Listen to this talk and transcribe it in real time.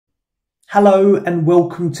Hello and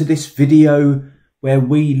welcome to this video where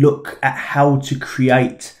we look at how to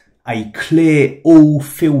create a clear all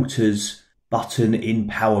filters button in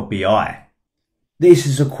Power BI. This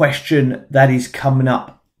is a question that is coming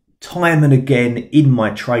up time and again in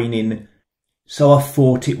my training, so I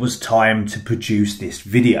thought it was time to produce this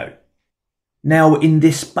video. Now in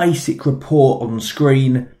this basic report on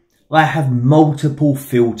screen, I have multiple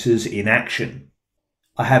filters in action.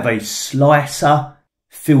 I have a slicer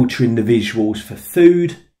filtering the visuals for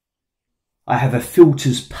food. I have a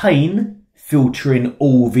filters pane filtering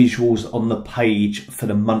all visuals on the page for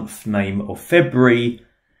the month name of February.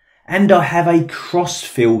 And I have a cross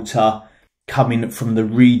filter coming from the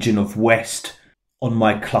region of West on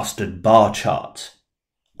my clustered bar chart.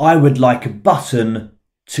 I would like a button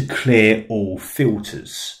to clear all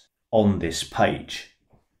filters on this page.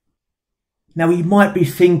 Now you might be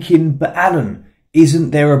thinking, but Alan,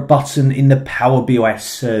 isn't there a button in the Power BI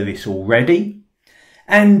service already?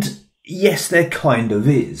 And yes, there kind of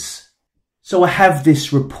is. So I have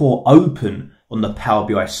this report open on the Power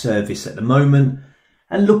BI service at the moment,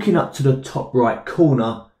 and looking up to the top right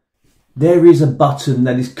corner, there is a button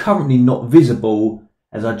that is currently not visible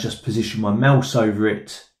as I just position my mouse over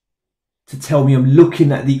it to tell me I'm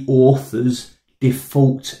looking at the author's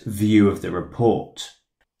default view of the report.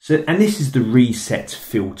 And this is the Reset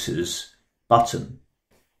Filters button.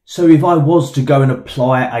 So if I was to go and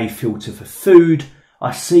apply a filter for food,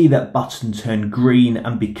 I see that button turn green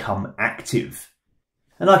and become active.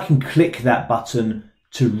 And I can click that button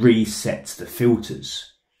to reset the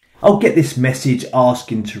filters. I'll get this message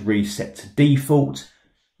asking to reset to default,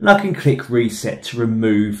 and I can click reset to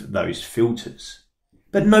remove those filters.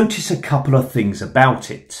 But notice a couple of things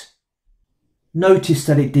about it. Notice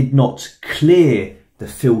that it did not clear the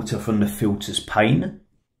filter from the filters pane,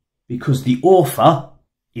 because the author,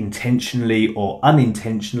 intentionally or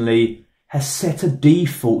unintentionally, has set a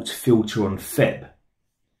default filter on Feb.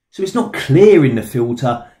 So it's not clearing the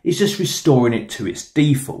filter, it's just restoring it to its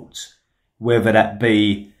default, whether that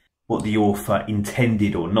be what the author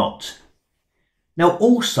intended or not. Now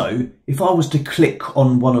also, if I was to click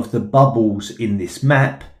on one of the bubbles in this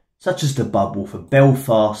map, such as the bubble for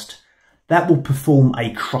Belfast, that will perform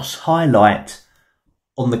a cross highlight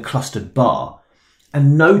on the clustered bar.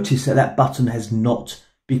 And notice that that button has not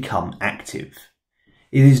become active.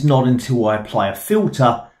 It is not until I apply a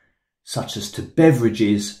filter, such as to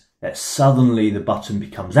beverages, that suddenly the button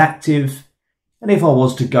becomes active. And if I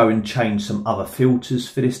was to go and change some other filters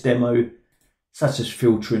for this demo, such as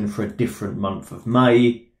filtering for a different month of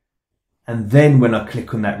May, and then when I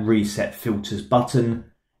click on that Reset Filters button,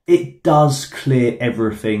 it does clear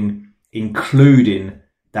everything, including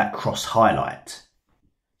that cross highlight.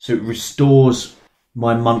 So it restores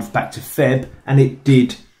my month back to Feb, and it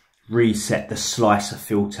did reset the slicer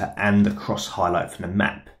filter and the cross highlight from the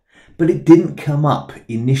map, but it didn't come up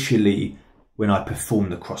initially when I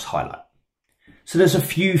performed the cross highlight. So there's a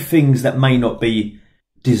few things that may not be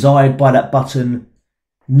desired by that button: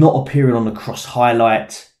 not appearing on the cross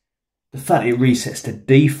highlight, the fact it resets to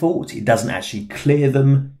default, it doesn't actually clear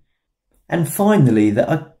them, and finally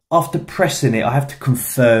that after pressing it I have to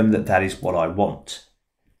confirm that that is what I want.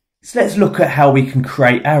 So let's look at how we can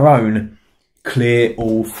create our own Clear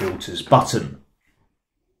All Filters button.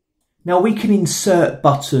 Now we can insert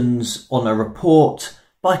buttons on a report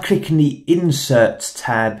by clicking the Insert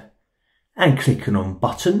tab and clicking on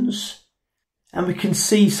Buttons, and we can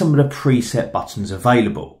see some of the preset buttons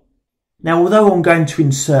available. Now although I'm going to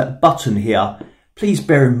insert a button here, please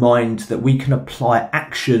bear in mind that we can apply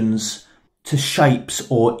actions to shapes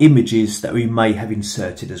or images that we may have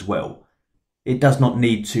inserted as well. It does not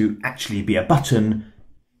need to actually be a button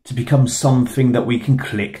to become something that we can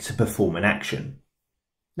click to perform an action.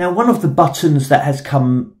 Now, one of the buttons that has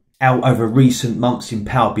come out over recent months in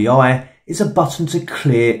Power BI is a button to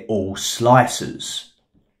clear all slicers.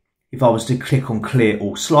 If I was to click on Clear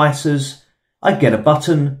All Slicers, I get a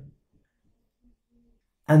button,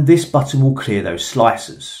 and this button will clear those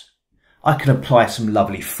slicers. I can apply some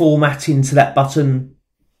lovely formatting to that button.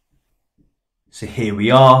 So here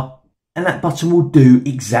we are. And that button will do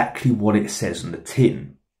exactly what it says on the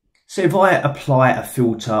tin. So if I apply a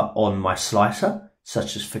filter on my slicer,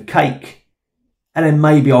 such as for cake, and then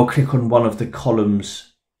maybe I'll click on one of the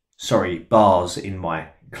bars in my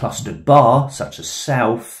clustered bar, such as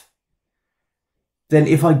South, then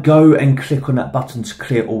if I go and click on that button to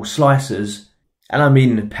clear all slicers, and I'm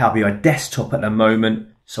in Power BI desktop at the moment,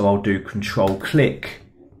 so I'll do Control click,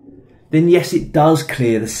 then yes, it does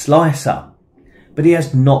clear the slicer, but it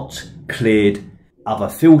has not cleared other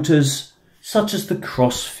filters, such as the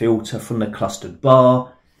cross filter from the clustered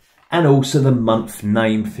bar and also the month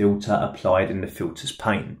name filter applied in the filters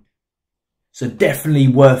pane. So definitely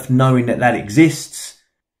worth knowing that that exists,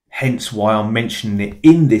 hence why I'm mentioning it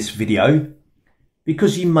in this video,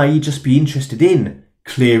 because you may just be interested in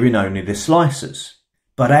clearing only the slicers.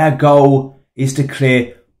 But our goal is to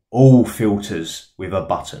clear all filters with a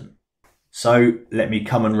button. So let me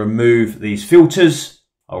come and remove these filters.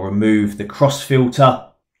 I'll remove the cross filter,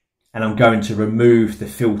 and I'm going to remove the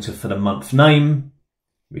filter for the month name.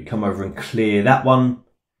 We come over and clear that one.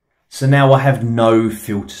 So now I have no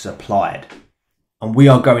filters applied. And we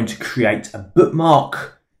are going to create a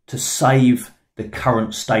bookmark to save the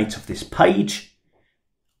current state of this page,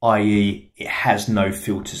 i.e. it has no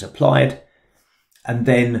filters applied, and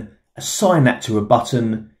then assign that to a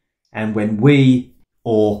button. And when we,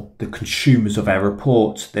 or the consumers of our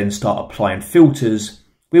report, then start applying filters,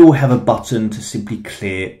 we will have a button to simply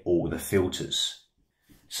clear all the filters.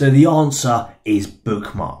 So the answer is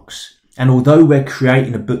bookmarks. And although we're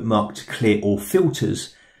creating a bookmark to clear all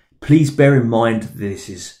filters, please bear in mind that this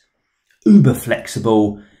is uber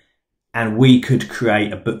flexible, and we could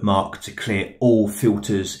create a bookmark to clear all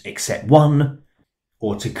filters except one,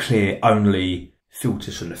 or to clear only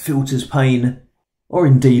filters from the filters pane, or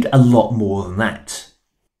indeed a lot more than that.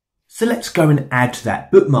 So let's go and add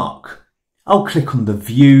that bookmark. I'll click on the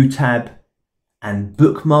View tab and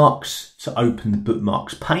Bookmarks to open the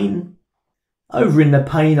Bookmarks pane. Over in the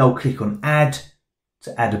pane, I'll click on Add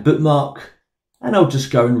to add a bookmark, and I'll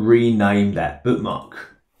just go and rename that bookmark.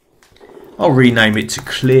 I'll rename it to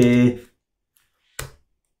Clear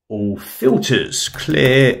All Filters.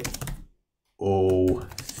 Clear All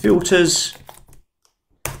Filters.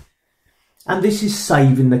 And this is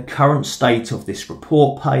saving the current state of this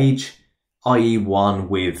report page, i.e. one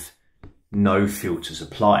with no filters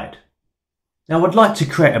applied. Now I'd like to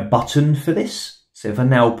create a button for this. So if I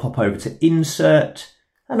now pop over to Insert,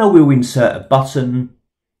 and I will insert a button,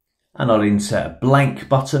 and I'll insert a blank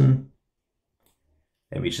button.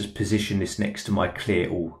 Let me just position this next to my Clear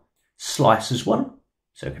All Slicers one,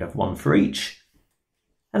 so I can have one for each.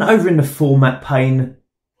 And over in the Format pane,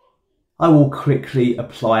 I will quickly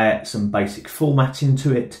apply some basic formatting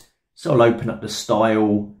to it. So I'll open up the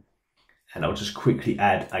Style, and I'll just quickly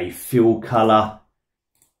add a fill colour,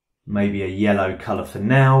 maybe a yellow colour for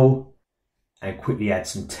now, and quickly add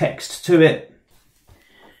some text to it.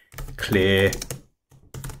 Clear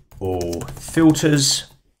All Filters,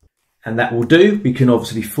 and that will do. We can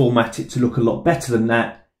obviously format it to look a lot better than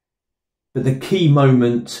that, but the key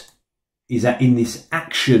moment is that in this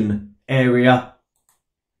action area,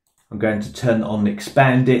 I'm going to turn on,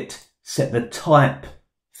 expand it, set the type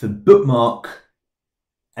for bookmark,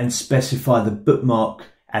 and specify the bookmark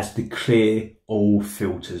as the Clear All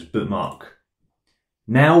Filters bookmark.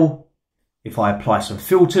 Now, if I apply some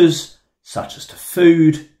filters, such as to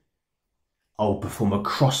food, I'll perform a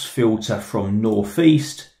cross filter from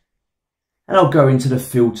northeast, and I'll go into the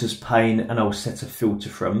filters pane and I'll set a filter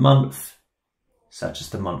for a month, such as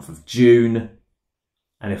the month of June.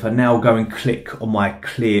 And if I now go and click on my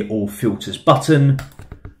Clear All Filters button,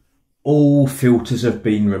 all filters have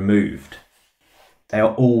been removed. They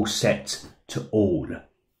are all set to all,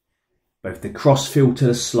 both the cross filter,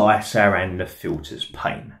 the slicer and the filters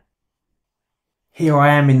pane. Here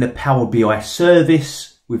I am in the Power BI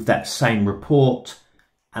service with that same report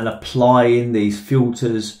and applying these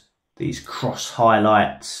filters, these cross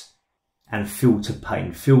highlights and filter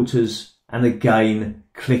pane filters, and again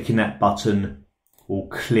clicking that button will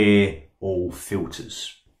clear all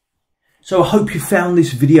filters. So I hope you found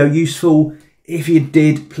this video useful. If you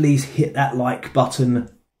did, please hit that like button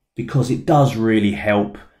because it does really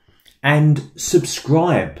help, and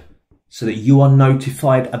subscribe so that you are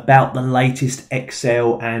notified about the latest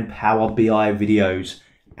Excel and Power BI videos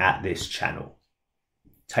at this channel.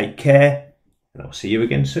 Take care, and I'll see you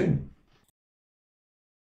again soon.